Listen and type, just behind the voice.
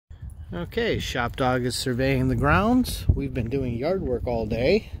Okay, Shop Dog is surveying the grounds. We've been doing yard work all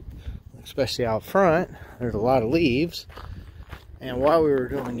day, especially out front. There's a lot of leaves. And while we were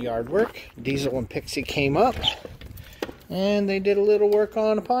doing yard work, Diesel and Pixie came up and they did a little work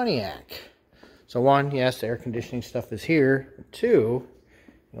on a Pontiac. So one, yes, the air conditioning stuff is here. Two,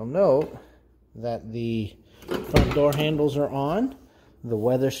 you'll note that the front door handles are on. The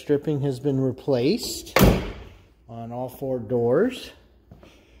weather stripping has been replaced on all four doors.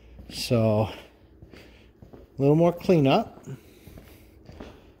 So, a little more cleanup.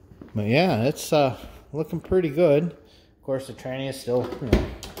 But yeah, it's looking pretty good. Of course, the tranny is still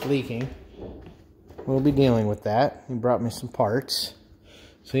leaking. We'll be dealing with that. He brought me some parts.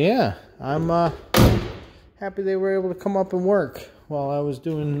 So yeah, I'm happy they were able to come up and work while I was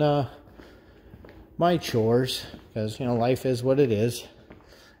doing my chores. Because, life is what it is.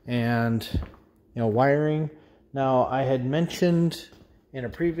 And, wiring. Now, I had mentioned in a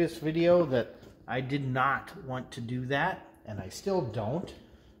previous video that I did not want to do that, and I still don't.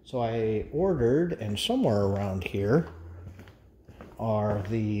 So I ordered, and somewhere around here are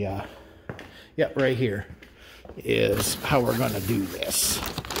the, right here is how we're going to do this.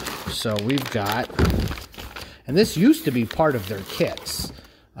 So we've got, and this used to be part of their kits.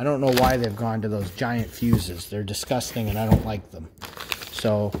 I don't know why they've gone to those giant fuses. They're disgusting, and I don't like them.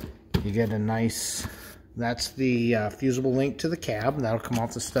 So you get a nice... That's the fusible link to the cab. That'll come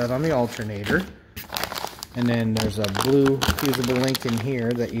off the stud on the alternator. And then there's a blue fusible link in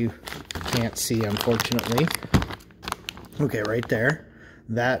here that you can't see, unfortunately. Okay, right there.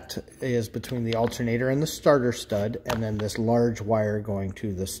 That is between the alternator and the starter stud, and then this large wire going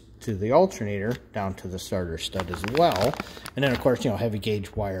to the alternator down to the starter stud as well. And then, of course, heavy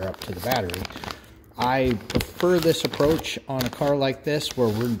gauge wire up to the battery. I prefer this approach on a car like this where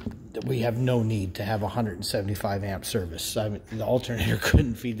we have no need to have 175 amp service. I mean, the alternator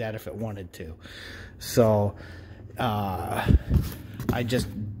couldn't feed that if it wanted to. So I just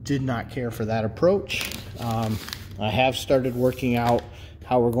did not care for that approach. I have started working out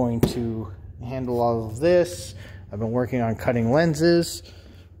how we're going to handle all of this. I've been working on cutting lenses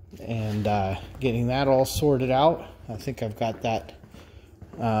and getting that all sorted out. I think I've got that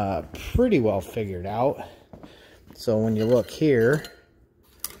pretty well figured out. So when you look here,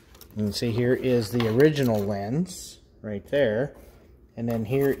 you can see here is the original lens right there, and then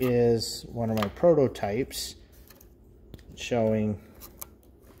here is one of my prototypes showing,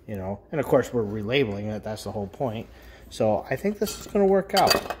 and of course we're relabeling it. That's the whole point. So I think this is going to work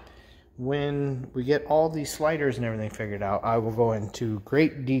out. When we get all these sliders and everything figured out, I will go into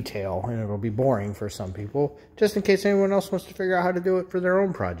great detail, and it'll be boring for some people, just in case anyone else wants to figure out how to do it for their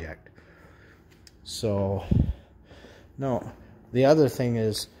own project. So, no. The other thing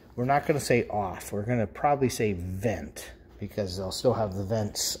is, we're not going to say off. We're going to probably say vent, because they'll still have the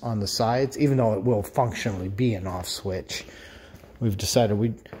vents on the sides, even though it will functionally be an off switch. We've decided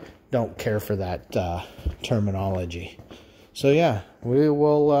we don't care for that terminology. So yeah, we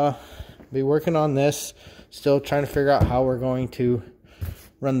will be working on this, still trying to figure out how we're going to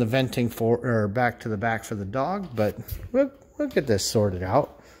run the venting back to the back for the dog, but we'll get this sorted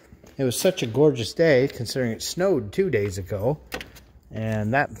out. It was such a gorgeous day, considering it snowed 2 days ago,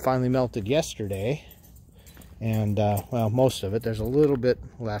 and that finally melted yesterday. And well, most of it. There's a little bit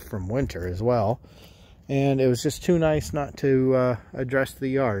left from winter as well, and it was just too nice not to address the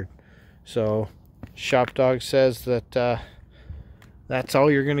yard. So Shop Dog says that that's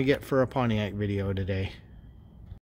all you're going to get for a Pontiac video today.